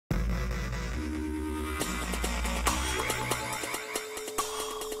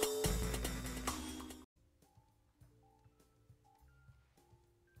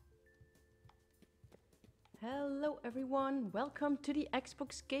Hello everyone, welcome to the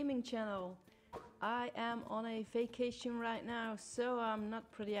Xbox Gaming channel. I am on a vacation right now, so I'm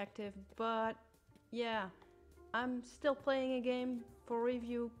not pretty active, but yeah, I'm still playing a game for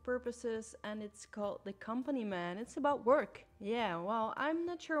review purposes and it's called The Company Man. It's about work. Yeah, well, I'm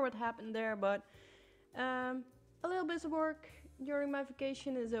not sure what happened there, but a little bit of work during my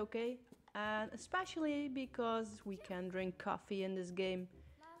vacation is okay. And especially because we can drink coffee in this game.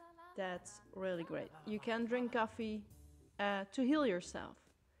 That's really great. You can drink coffee to heal yourself.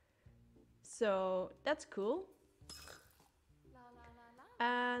 So that's cool.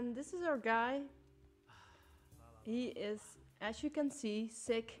 And this is our guy. He is, as you can see,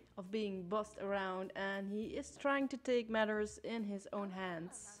 sick of being bossed around and he is trying to take matters in his own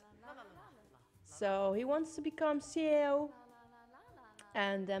hands. So he wants to become CEO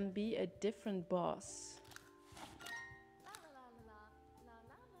and then be a different boss.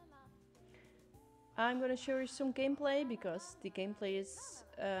 I'm gonna show you some gameplay because the gameplay is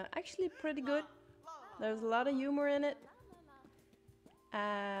actually pretty good. There's a lot of humor in it.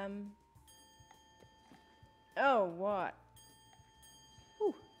 Oh, what?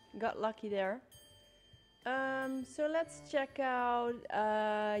 Whew, got lucky there. So let's check out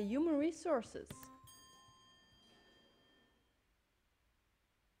human resources.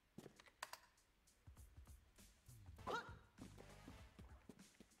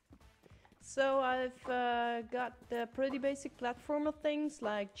 So I've got the pretty basic platformer things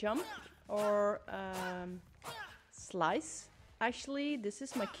like jump or slice. Actually, this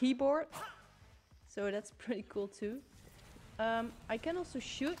is my keyboard, so that's pretty cool too. I can also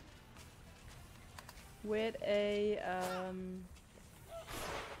shoot with a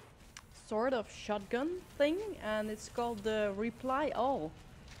sort of shotgun thing, and it's called the reply all.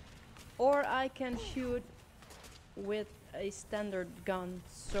 Or I can shoot with a standard gun,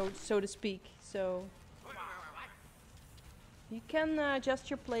 so to speak. So you can adjust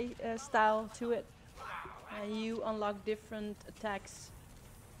your play style to it. You unlock different attacks.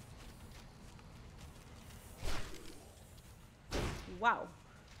 Wow,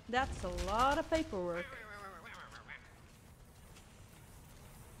 that's a lot of paperwork.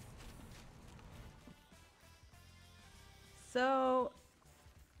 So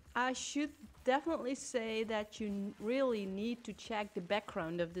I should definitely say that you really need to check the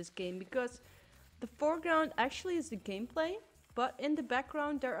background of this game, because the foreground actually is the gameplay, but in the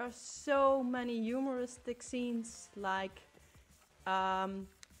background there are so many humoristic scenes, like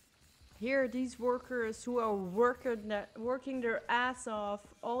here these workers who are working their ass off,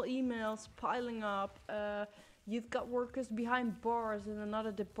 all emails piling up. You've got workers behind bars in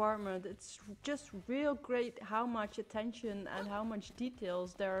another department. It's just real great how much attention and how much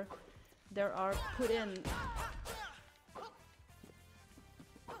details there are put in.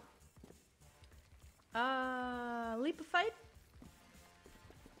 Leap of faith.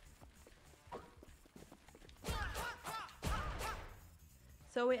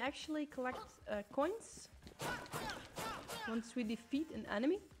 So we actually collect coins once we defeat an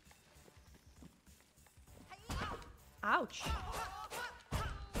enemy. Ouch!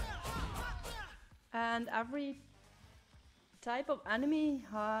 And every type of enemy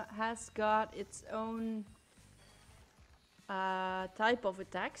has got its own type of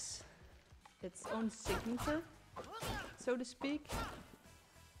attacks, its own signature, so to speak.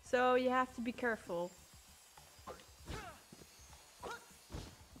 So you have to be careful.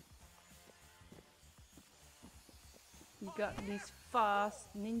 You got these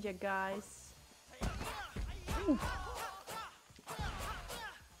fast ninja guys. Ooh.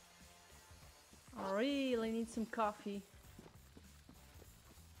 I really need some coffee.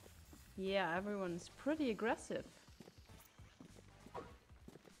 Yeah, everyone's pretty aggressive.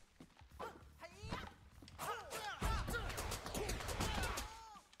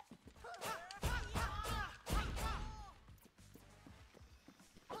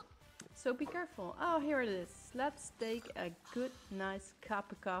 So be careful. Oh, here it is. Let's take a good, nice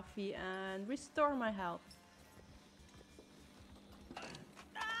cup of coffee and restore my health.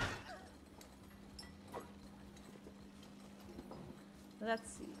 Let's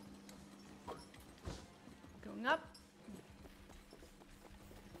see. Going up.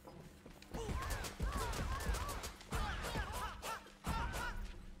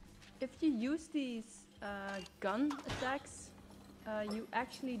 If you use these gun attacks, you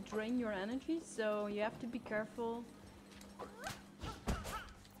actually drain your energy, so you have to be careful.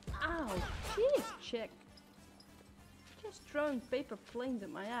 Ow! Jeez, chick! Just throwing paper planes at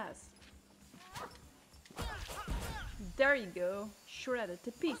my ass. There you go, shredded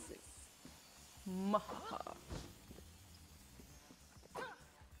to pieces. Mahaha.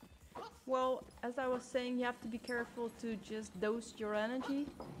 Well, as I was saying, you have to be careful to just dose your energy.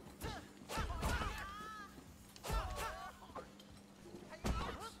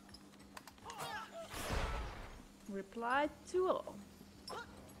 Reply to all.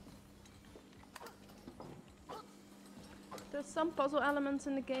 There's some puzzle elements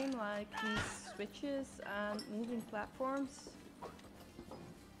in the game, like these switches and moving platforms.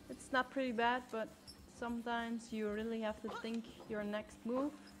 It's not pretty bad, but sometimes you really have to think your next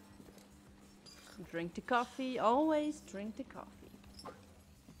move. Drink the coffee, always drink the coffee.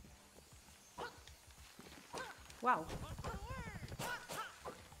 Wow.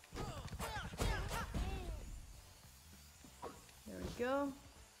 There we go.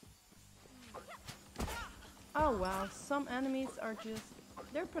 Oh wow, some enemies are just...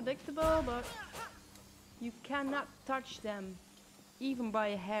 they're predictable, but you cannot touch them, even by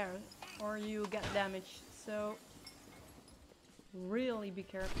a hair, or you get damaged. So, really be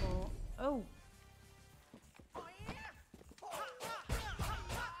careful. Oh!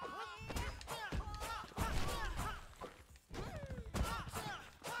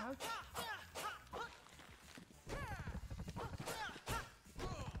 Ouch.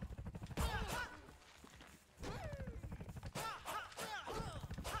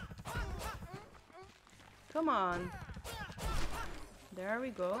 Come on. There we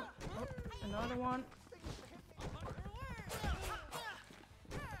go. Oh, another one.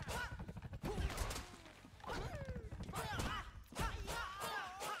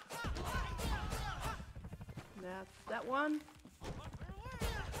 That's that one.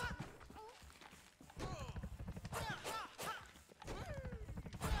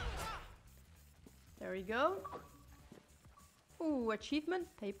 There we go. Ooh, achievement,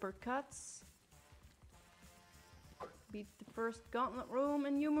 paper cuts. Beat the first gauntlet room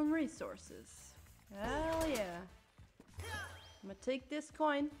in human resources. Hell yeah. I'm gonna take this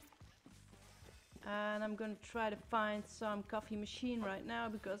coin. And I'm gonna try to find some coffee machine right now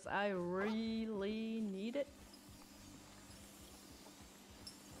because I really need it.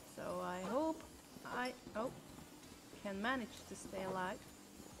 So I hope I can manage to stay alive.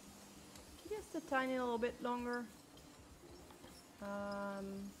 Just a tiny little bit longer. I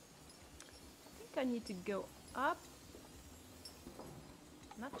think I need to go up.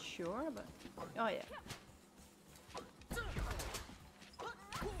 Not sure, but oh yeah.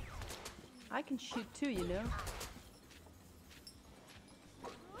 I can shoot too, you know.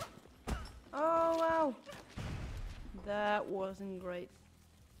 Oh wow, that wasn't great.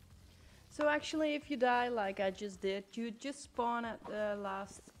 So actually, if you die like I just did, you just spawn at the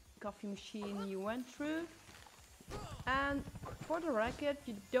last coffee machine you went through. And for the record,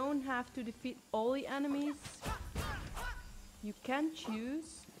 you don't have to defeat all the enemies. You can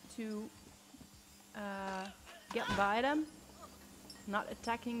choose to get by them, not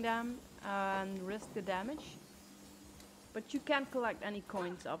attacking them, and risk the damage. But you can't collect any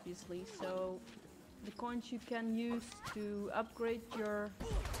coins, obviously, so the coins you can use to upgrade your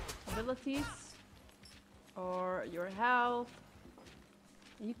abilities or your health.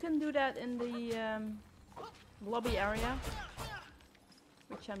 You can do that in the lobby area,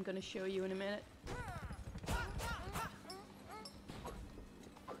 which I'm gonna show you in a minute.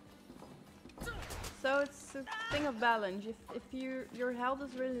 So it's a thing of balance. If your health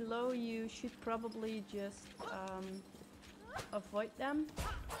is really low, you should probably just avoid them.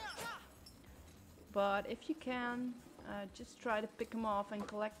 But if you can, just try to pick them off and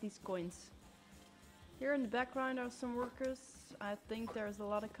collect these coins. Here in the background are some workers. I think there's a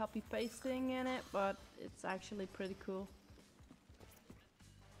lot of copy pasting in it, but it's actually pretty cool.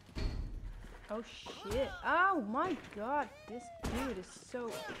 Oh shit. Oh my god, this dude is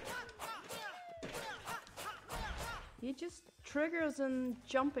so... He just triggers a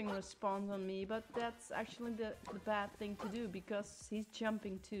jumping response on me, but that's actually the bad thing to do because he's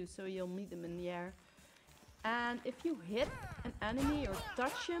jumping too, so you'll meet him in the air. And if you hit an enemy or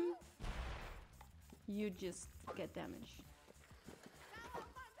touch him, you just get damaged.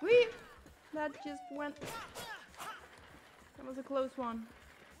 Whee! That just went... That was a close one.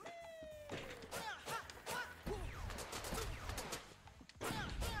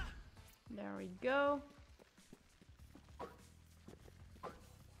 There we go.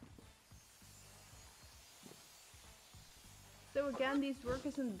 So again, these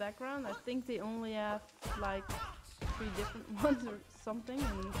workers in the background, I think they only have like 3 different ones or something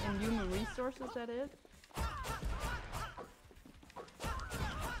in human resources, that is.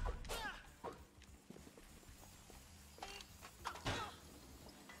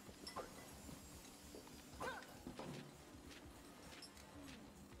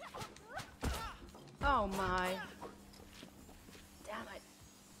 Oh my. Damn it.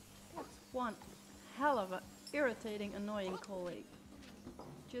 That's one hell of a irritating, annoying colleague.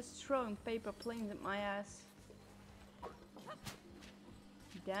 Just throwing paper planes at my ass.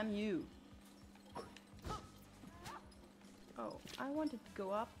 Damn you. Oh, I wanted to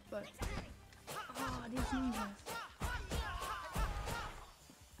go up, but... Oh, these ninjas.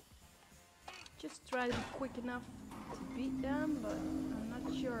 Just try to be quick enough to beat them, but I'm not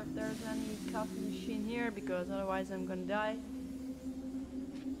sure if there's any coffee machine here, because otherwise I'm gonna die.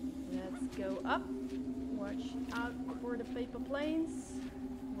 Let's go up. Watch out for the paper planes.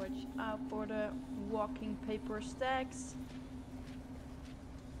 Watch out for the walking paper stacks.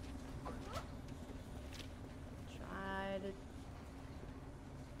 Try to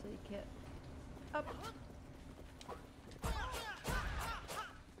take it up.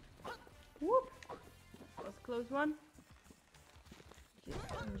 Whoop! That was a close one.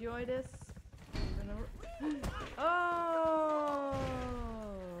 Just enjoy this. Oh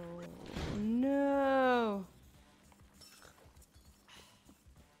no!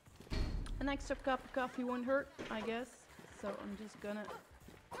 An extra cup of coffee won't hurt, I guess. So I'm just gonna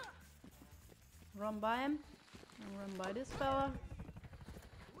run by him and run by this fella.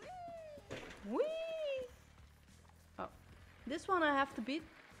 Whee! Oh, this one I have to beat,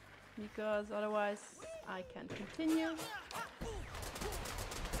 because otherwise I can't continue.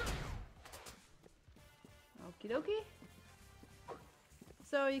 Okie dokie.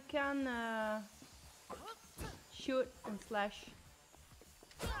 So you can shoot and slash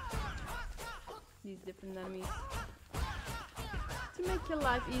these different enemies to make your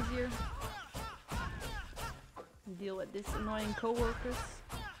life easier. Deal with these annoying co-workers.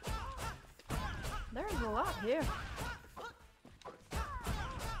 There's a lot here.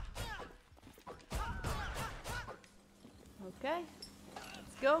 Okay,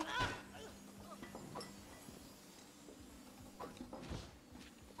 let's go.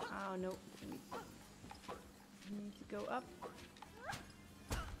 Oh no, we need to go up.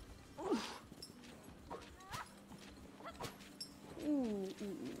 Ooh. Ooh, ooh,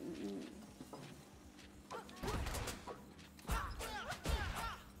 ooh, ooh.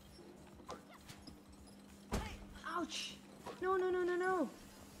 Ouch! No, no, no, no, no!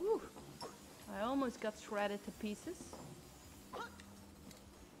 Ooh. I almost got shredded to pieces.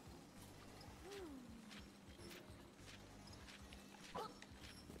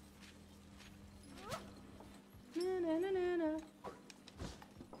 Na, na, na, na.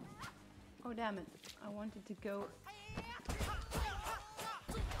 Oh damn it, I wanted to go...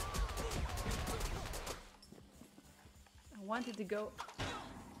 I wanted to go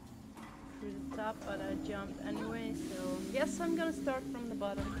through the top, but I jumped anyway, so yes, I'm gonna start from the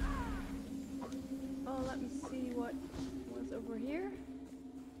bottom. Oh, let me see what was over here.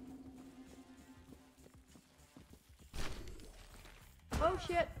 Oh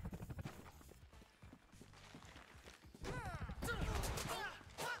shit!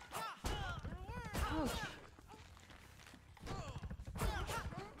 Ouch!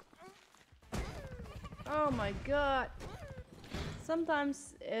 Oh my god!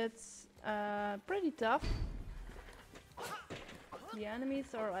 Sometimes it's pretty tough. The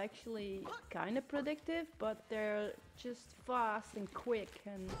enemies are actually kind of predictive, but they're just fast and quick,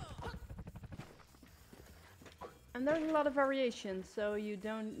 and there's a lot of variation, so you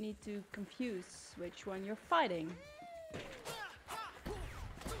don't need to confuse which one you're fighting.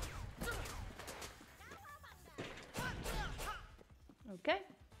 Okay,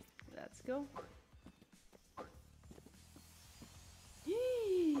 let's go.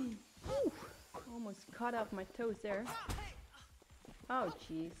 Ooh, almost cut off my toes there. Oh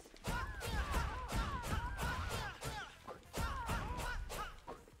jeez.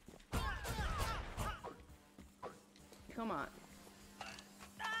 Come on.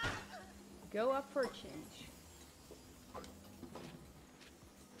 Go up for a change.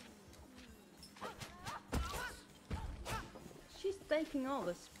 She's taking all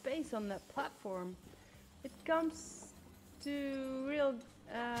the space on that platform. It comes to real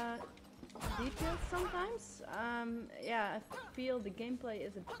details sometimes. Yeah, I feel the gameplay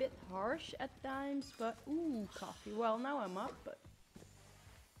is a bit harsh at times, but ooh, coffee. Well, now I'm up, but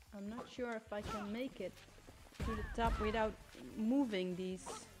I'm not sure if I can make it to the top without moving these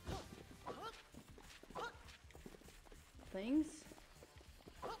things.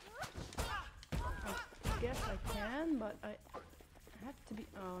 I guess I can, but I have to be...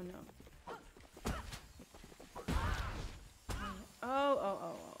 Oh no.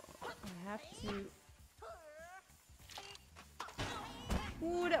 Oh. I have to...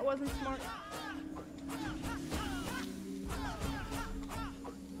 Ooh, that wasn't smart.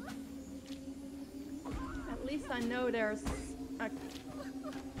 At least I know there's a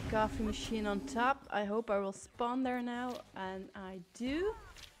coffee machine on top. I hope I will spawn there now, and I do.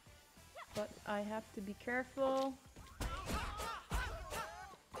 But I have to be careful.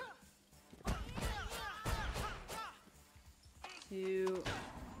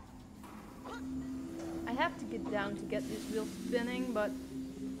 I have to get down to get this wheel spinning, but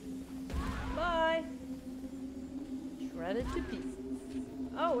bye! Shredded to pieces.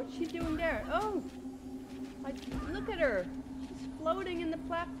 Oh, what's she doing there? Oh! Look at her! She's floating in the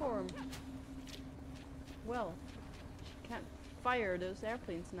platform. Well, she can't fire those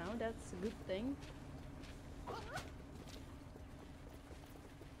airplanes now, that's a good thing.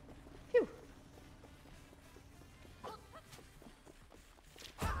 Phew!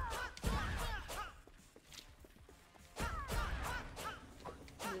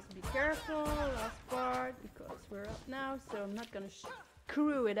 Just be careful, last part, because we're up now, so I'm not gonna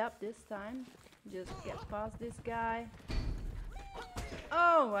screw it up this time. Just get past this guy.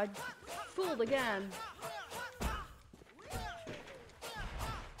 Oh, I fooled again.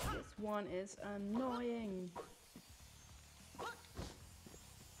 This one is annoying.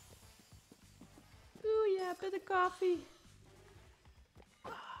 Ooh yeah, bit of coffee.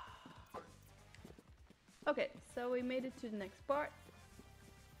 Okay, so we made it to the next part.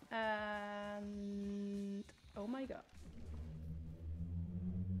 And oh my god.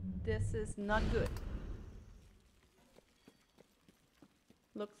 This is not good.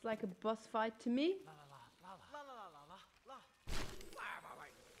 Looks like a boss fight to me.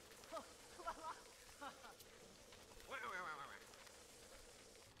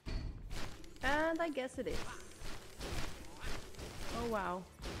 And I guess it is. Oh wow.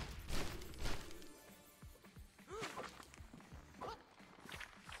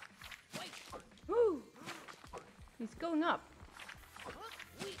 Woo! He's going up.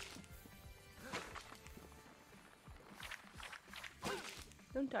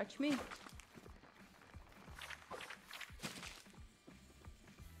 Don't touch me.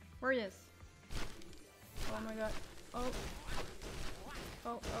 Where is? Oh my god. Oh.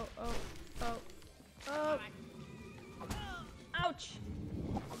 Oh, oh, oh, oh, oh. Ouch!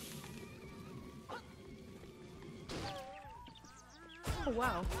 Oh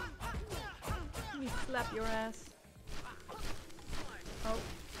wow. Let me slap your ass. Oh,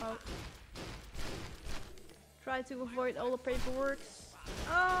 oh. Try to avoid all the paperwork.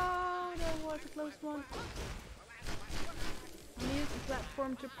 Oh, that was a close one. I'm gonna use the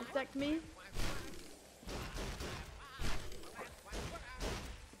platform to protect me.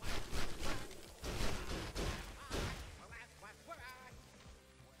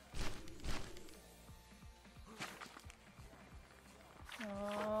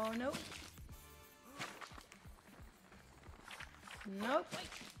 Oh, nope. Nope.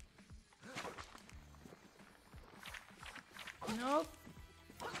 Nope.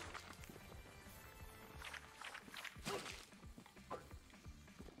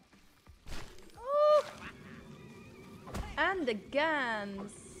 Oh. And again,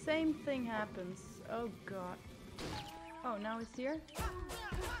 same thing happens. Oh god. Oh, now he's here.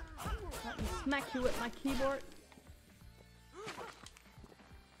 Let me smack you with my keyboard.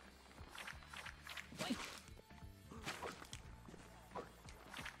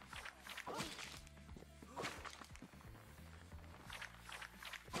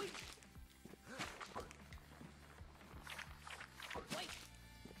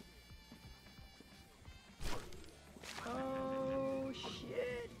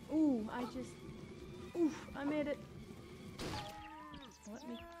 I made it. Let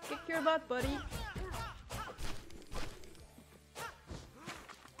me kick your butt, buddy.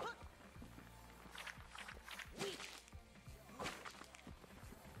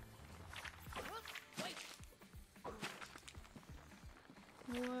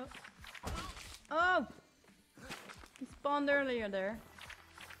 Well, oh! He spawned earlier there.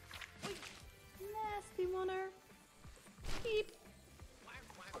 Nasty mother. Beep.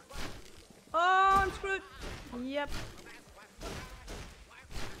 Oh, I'm screwed. Yep.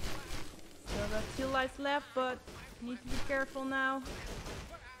 So I've got 2 lives left, but need to be careful now.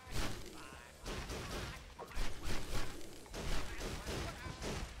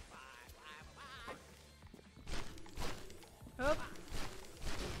 Oh.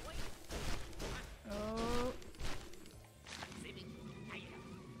 Oh.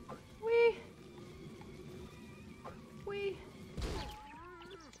 Wee. Wee.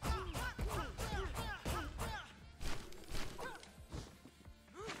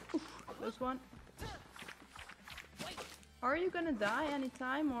 Close one. Are you gonna die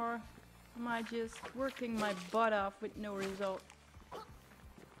anytime, or am I just working my butt off with no result?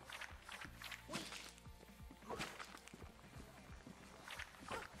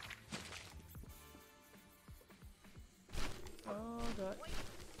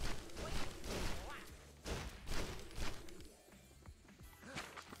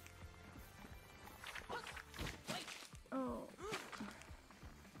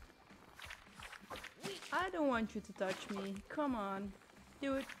 don't want you to touch me. Come on.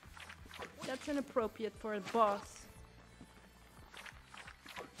 Dude, that's inappropriate for a boss.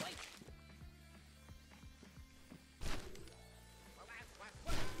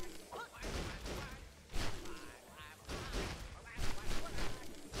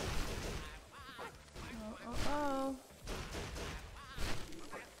 Oh.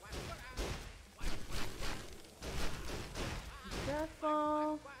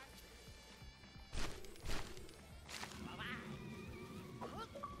 Careful.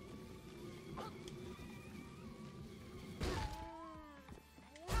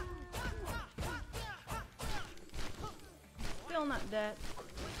 Still not dead.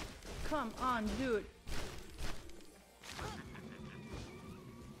 Come on, dude.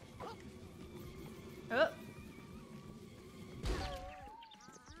 Oh.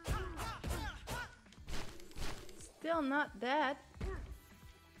 Still not dead.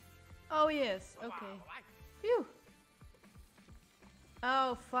 Oh yes, okay. Phew.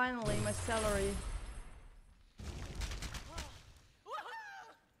 Oh, finally, my salary.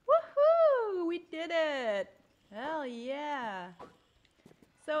 Woohoo! We did it! Hell yeah!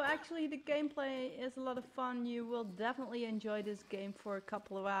 So actually the gameplay is a lot of fun. You will definitely enjoy this game for a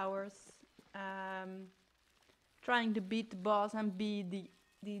couple of hours. Trying to beat the boss and be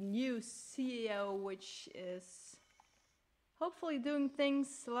the new CEO, which is hopefully doing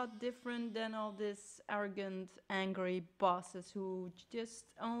things a lot different than all these arrogant, angry bosses who just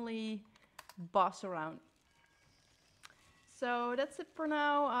only boss around. So that's it for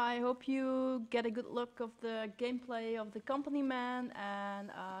now. I hope you get a good look of the gameplay of the company man, and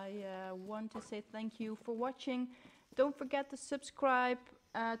I want to say thank you for watching. Don't forget to subscribe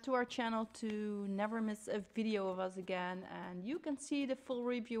to our channel to never miss a video of us again, and you can see the full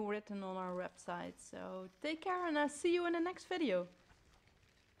review written on our website. So take care, and I'll see you in the next video.